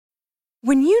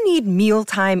When you need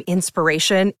mealtime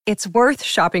inspiration, it's worth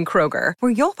shopping Kroger,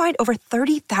 where you'll find over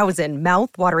 30,000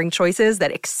 mouth-watering choices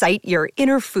that excite your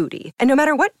inner foodie. And no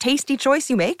matter what tasty choice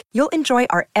you make, you'll enjoy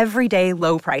our everyday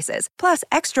low prices, plus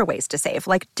extra ways to save,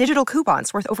 like digital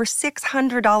coupons worth over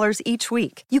 $600 each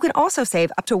week. You can also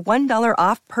save up to $1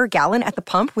 off per gallon at the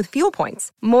pump with fuel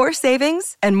points. More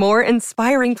savings and more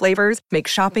inspiring flavors make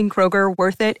shopping Kroger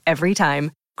worth it every time.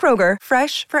 Kroger,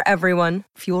 fresh for everyone.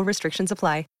 Fuel restrictions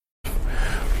apply.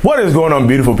 What is going on,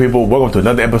 beautiful people? Welcome to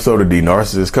another episode of The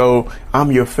Narcissist Code.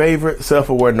 I'm your favorite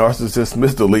self-aware narcissist,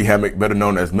 Mr. Lee Hammock, better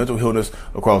known as Mental Illness,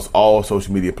 across all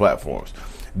social media platforms.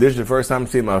 If this is your first time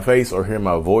seeing my face or hearing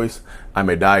my voice, I'm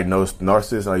a diagnosed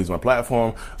narcissist. I use my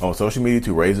platform on social media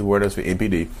to raise awareness for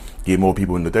NPD, get more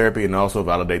people into therapy, and also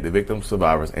validate the victims,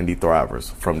 survivors, and the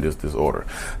thrivers from this disorder.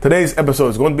 Today's episode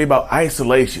is going to be about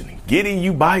isolation, getting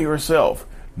you by yourself.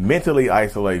 Mentally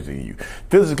isolating you,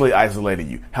 physically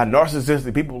isolating you. How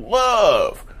narcissistic people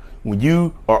love when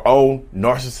you are on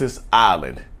Narcissist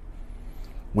Island.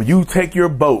 When you take your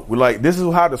boat, this is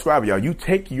how I describe it, y'all. You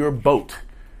take your boat.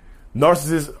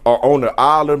 Narcissists are on the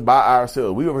island by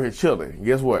ourselves. We over here chilling. And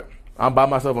guess what? I'm by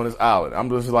myself on this island. I'm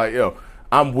just like,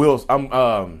 I'm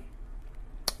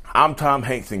Tom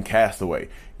Hanks in Castaway.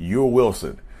 You're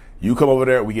Wilson. You come over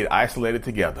there, we get isolated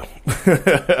together.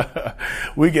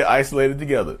 We get isolated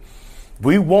together.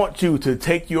 We want you to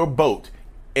take your boat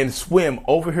and swim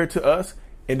over here to us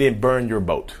and then burn your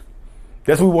boat.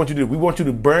 That's what we want you to do. We want you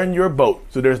to burn your boat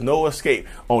so there's no escape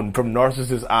from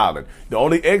Narcissist Island. The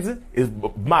only exit is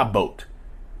my boat.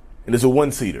 And it's a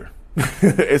one-seater.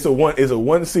 It's a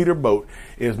one-seater boat.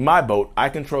 It's my boat. I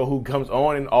control who comes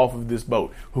on and off of this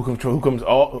boat. I control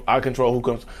who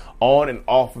comes on and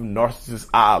off of Narcissist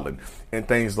Island and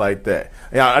things like that.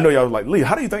 Yeah, I know y'all like, Lee,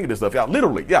 how do you think of this stuff?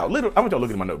 Literally, I want y'all to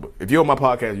look at my notebook. If you're on my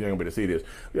podcast, you're not gonna be able to see this.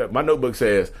 Yeah, my notebook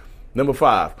says, number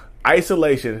 5,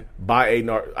 isolation from a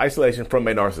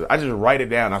narcissist. I just write it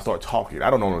down. I start talking. I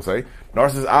don't know what to say.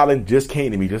 Narcissist Island just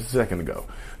came to me just a second ago.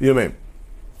 You know what I mean?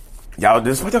 Y'all,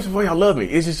 that's why y'all love me.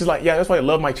 It's just like, that's why you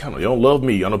love my channel. You don't love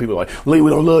me. I know people are like, Lee, we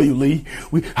don't love you, Lee.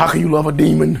 How can you love a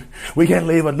demon? We can't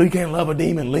love a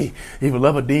demon, Lee. If you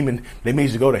love a demon, that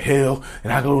means you go to hell.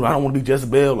 And I don't want to be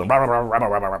Jezebel and blah, blah, blah,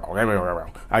 blah, blah, blah, blah.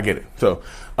 I get it. So,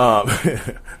 y'all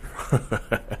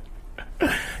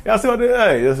see what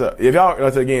if y'all,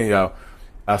 again, y'all,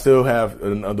 I still have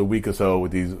another week or so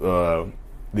with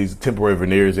these temporary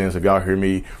veneers in. So if y'all hear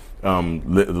me,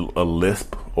 a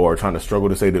lisp or trying to struggle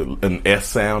to say an S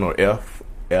sound or F,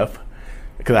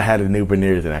 because I had a new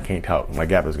veneers and I can't talk. My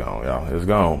gap is gone, y'all. It's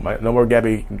gone. No more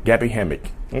gappy hammock.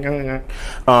 But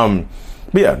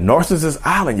yeah, Narcissist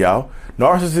Island, y'all.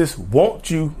 Narcissists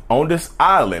want you on this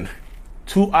island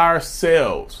to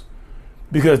ourselves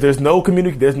because there's no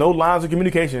lines of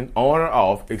communication on or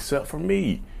off except for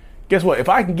me. Guess what? If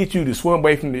I can get you to swim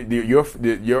away from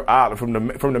your island,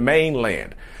 from the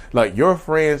mainland, like your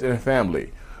friends and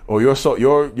family or your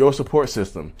support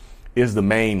system is the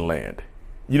mainland.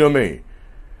 You know what I mean?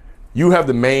 You have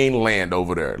the mainland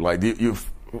over there. Like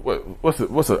what's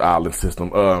an island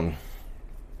system?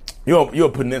 You're a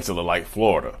peninsula like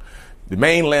Florida. The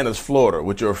mainland is Florida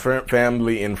with your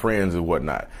family and friends and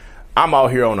whatnot. I'm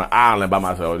out here on an island by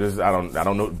myself. I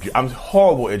don't know. I'm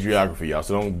horrible at geography, y'all,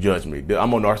 so don't judge me.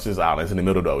 I'm on Narcissist Island. It's in the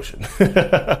middle of the ocean.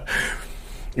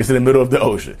 It's in the middle of the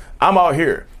ocean. I'm out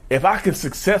here. If I can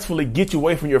successfully get you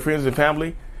away from your friends and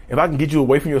family, if I can get you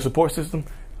away from your support system,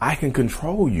 I can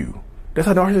control you. That's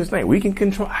how narcissists think.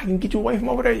 I can get you away from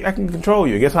over there. I can control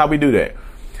you. Guess how we do that?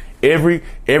 Every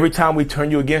time we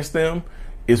turn you against them,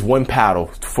 is one paddle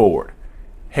forward.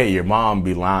 Hey, your mom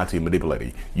be lying to you, manipulating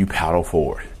you. You paddle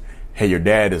forward. Hey, your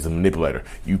dad is a manipulator.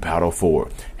 You paddle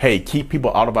forward. Hey, keep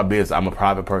people out of my business. I'm a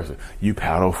private person. You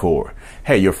paddle forward.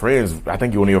 Hey, your friends, I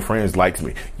think one of your friends likes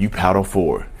me. You paddle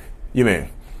forward. You mean,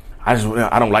 I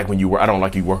don't like you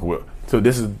working with. So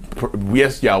this is,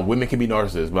 yes, y'all, women can be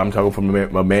narcissists, but I'm talking from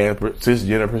a man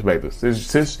cisgender perspective.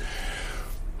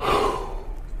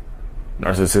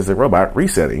 Narcissistic robot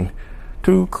resetting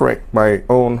to correct my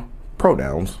own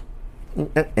pronouns. He,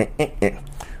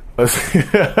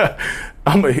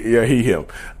 him.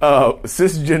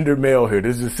 Cisgender male here.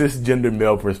 This is a cisgender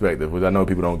male perspective, which I know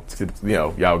people don't,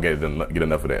 y'all get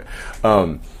enough of that.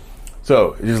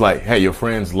 So it's just like, hey, your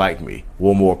friends like me.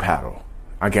 One more paddle.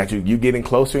 I got you. You getting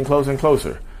closer and closer and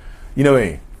closer. You know what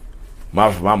I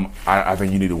mean? I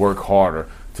think you need to work harder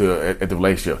at the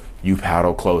relationship. You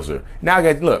paddle closer. Now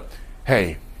look,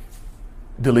 hey,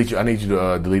 delete you. I need you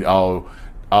to delete all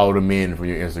the men from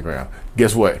your Instagram.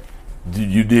 Guess what?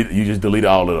 You just deleted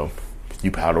all of them. You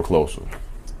paddle closer.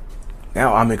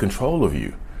 Now I'm in control of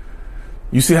you.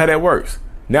 You see how that works?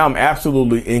 Now I'm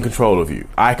absolutely in control of you.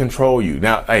 I control you.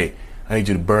 Now, hey, I need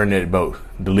you to burn that boat.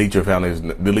 Delete your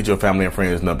family and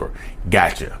friends number.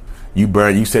 Gotcha.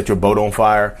 You set your boat on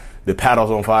fire, the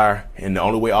paddle's on fire, and the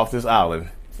only way off this island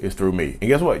is through me. And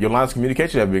guess what? Your lines of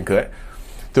communication have been cut.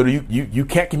 So you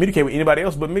can't communicate with anybody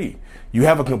else but me. You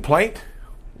have a complaint,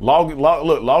 log it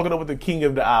up with the king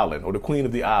of the island or the queen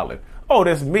of the island. Oh,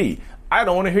 that's me. I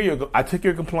don't want to hear I took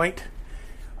your complaint.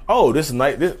 Oh, this is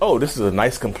nice. This is a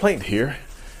nice complaint here.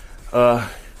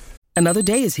 Another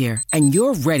day is here, and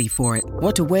you're ready for it.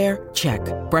 What to wear? Check.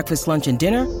 Breakfast, lunch, and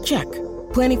dinner? Check.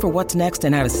 Planning for what's next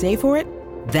and how to save for it?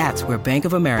 That's where Bank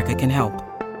of America can help.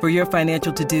 For your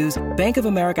financial to-dos, Bank of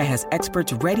America has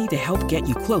experts ready to help get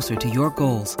you closer to your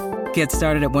goals. Get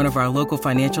started at one of our local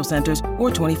financial centers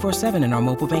or 24/7 in our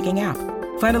mobile banking app.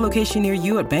 Find a location near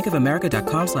you at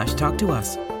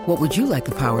bankofamerica.com/talktous. What would you like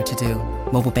the power to do?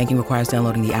 Mobile banking requires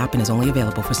downloading the app and is only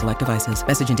available for select devices.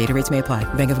 Message and data rates may apply.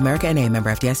 Bank of America NA,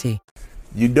 member FDIC.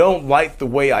 You don't like the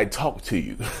way I talk to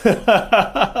you.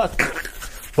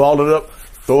 Ball it up,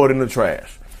 throw it in the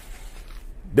trash.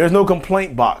 There's no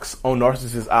complaint box on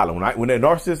Narcissist Island. When a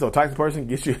narcissist or toxic person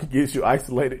gets you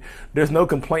isolated, there's no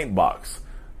complaint box.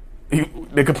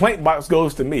 The complaint box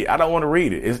goes to me. I don't want to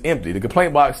read it. It's empty. The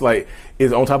complaint box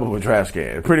is on top of a trash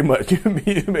can. Pretty much.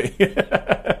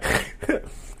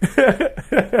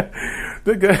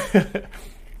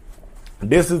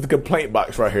 This is the complaint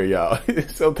box right here, y'all.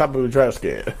 It's on top of a trash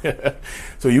can.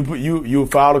 So you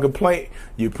file a complaint,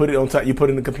 you put it on top, you put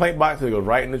it in the complaint box, it goes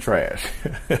right in the trash.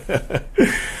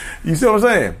 You see what I'm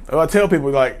saying? I tell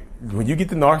people, when you get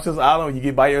to Narcissist Island, you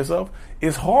get by yourself,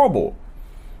 it's horrible.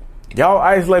 Y'all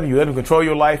isolate you, let them control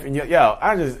your life, and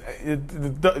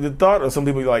the thought of some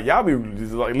people y'all be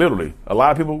literally. A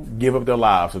lot of people give up their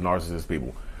lives to narcissist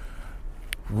people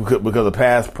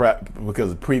because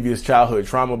of previous childhood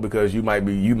trauma. Because you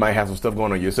might have some stuff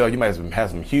going on yourself. You might have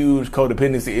some huge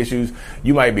codependency issues.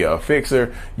 You might be a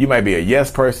fixer. You might be a yes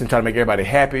person trying to make everybody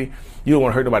happy. You don't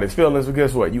want to hurt nobody's feelings. But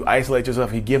guess what? You isolate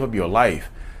yourself and you give up your life.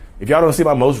 If y'all don't see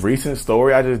my most recent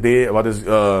story I just did about this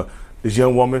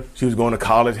young woman, she was going to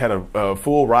college, had a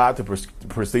full ride to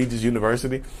prestigious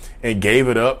university, and gave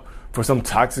it up for some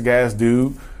toxic ass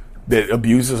dude that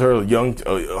abuses her young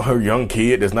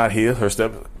kid that's not his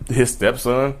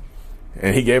stepson,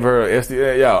 and he gave her a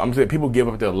STD. Yeah, I'm saying people give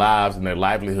up their lives and their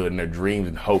livelihood and their dreams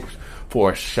and hopes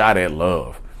for a shot at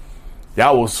love.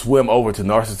 Y'all will swim over to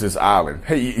Narcissist Island.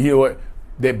 Hey, you know what?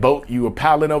 That boat you were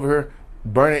paddling over here,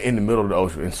 burn it in the middle of the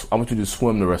ocean, and I want you to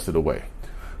swim the rest of the way.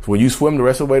 So when you swim the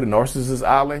rest of the way to Narcissist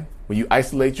Island, when you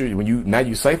isolate now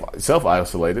you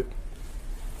self-isolated,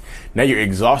 now you're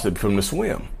exhausted from the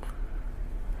swim.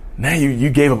 Now you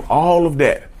gave up all of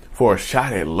that for a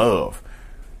shot at love.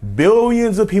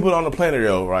 Billions of people on the planet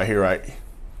though, right here, right?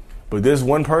 But this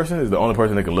one person is the only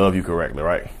person that can love you correctly,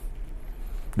 right?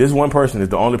 This one person is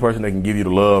the only person that can give you the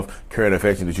love, care, and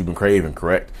affection that you've been craving,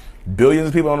 correct? Billions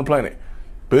of people on the planet.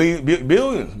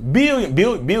 Billions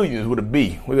with a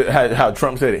B. How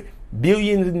Trump said it.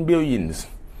 Billions and billions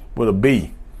with a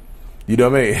B. You know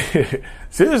what I mean?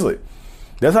 Seriously.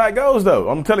 That's how it goes, though.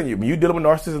 I'm telling you, when you dealing with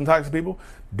narcissists and toxic people,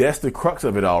 that's the crux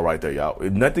of it all right there, y'all.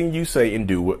 Nothing you say and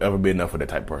do will ever be enough for that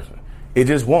type of person. It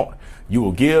just won't. You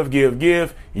will give,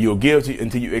 and you'll give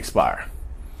until you expire.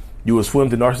 You will swim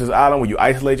to Narcissist Island where you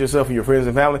isolate yourself and your friends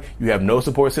and family. You have no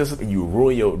support system, and you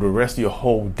ruin the rest of your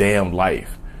whole damn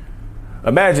life.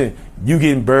 Imagine you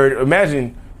getting buried.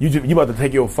 Imagine you about to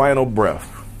take your final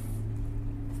breath.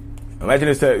 Imagine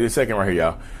this second right here,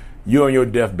 y'all. You're on your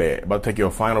deathbed, about to take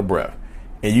your final breath,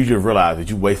 and you just realize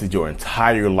that you wasted your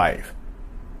entire life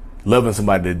loving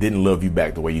somebody that didn't love you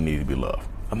back the way you needed to be loved.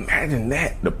 Imagine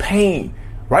that, the pain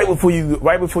right before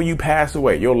you pass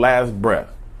away, your last breath.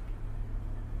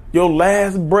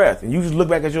 And you just look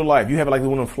back at your life. You have like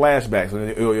one of them flashbacks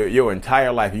in your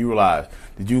entire life. You realize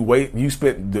that you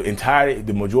spent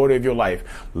the majority of your life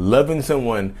loving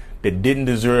someone that didn't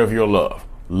deserve your love,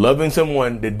 loving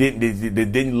someone that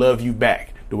didn't love you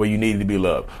back the way you needed to be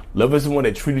loved, loving someone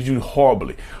that treated you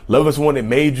horribly, loving someone that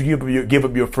made you give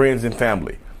up your friends and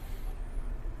family.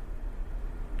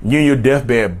 You're in your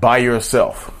deathbed by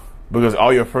yourself because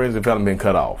all your friends and family been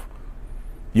cut off.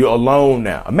 You're alone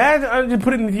now. Imagine, I just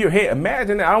put it into your head.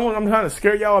 Imagine that. I'm trying to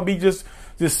scare y'all and be just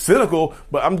cynical,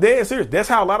 but I'm dead serious. That's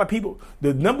how a lot of people,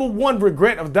 the number one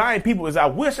regret of dying people is I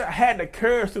wish I had the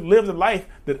courage to live the life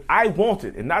that I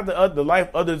wanted and not the life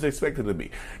others expected of me.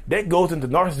 That goes into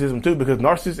narcissism too, because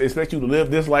narcissists expect you to live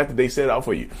this life that they set out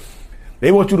for you.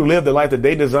 They want you to live the life that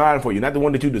they designed for you, not the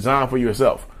one that you designed for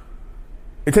yourself.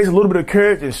 It takes a little bit of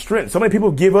courage and strength. So many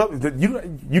people give up.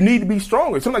 You need to be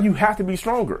stronger. Sometimes you have to be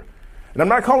stronger. And I'm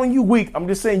not calling you weak. I'm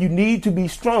just saying you need to be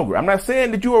stronger. I'm not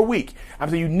saying that you are weak. I'm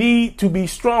saying you need to be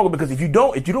stronger, because if you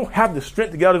don't have the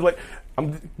strength to get out of, like, you're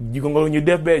going to go on your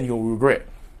deathbed and you're going to regret.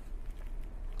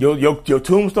 Your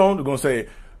tombstone, they're going to say,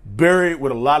 buried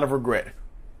with a lot of regret.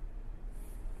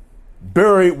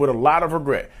 Buried with a lot of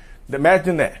regret.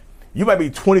 Imagine that. You might be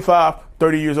 25,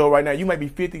 30 years old right now. You might be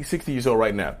 50, 60 years old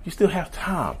right now. You still have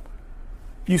time.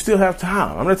 You still have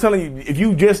time. I'm not telling you, if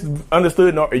you just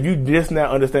understood, if you just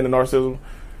now understand the narcissism,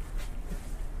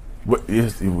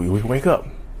 we wake up.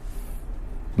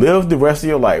 Live the rest of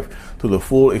your life to the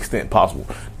full extent possible,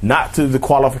 not to the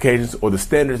qualifications or the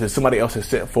standards that somebody else has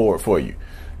set forward for you.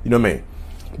 You know what I mean?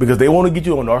 Because they want to get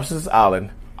you on Narcissist Island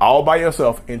all by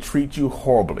yourself and treat you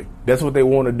horribly. That's what they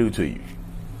want to do to you.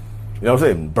 You know what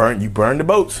I'm saying? You burn the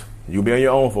boats. You'll be on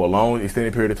your own for a long,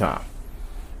 extended period of time.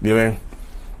 You know what I mean?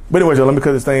 But anyway, so let me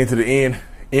cut this thing to the end.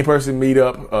 In-person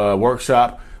meetup,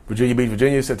 workshop, Virginia Beach,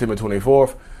 Virginia, September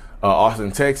 24th.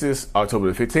 Austin, Texas,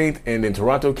 October the 15th. And then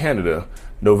Toronto, Canada,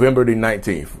 November the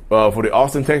 19th. For the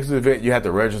Austin, Texas event, you have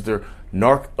to register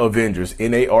NARC Avengers,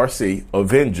 N-A-R-C,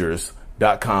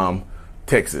 Avengers.com,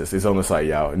 Texas. It's on the site,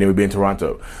 y'all. And then we'll be in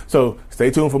Toronto. So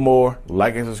stay tuned for more.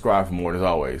 Like and subscribe for more. And as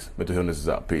always, Mental Illness is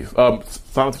out. Peace.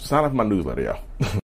 Sign up for my newsletter, y'all.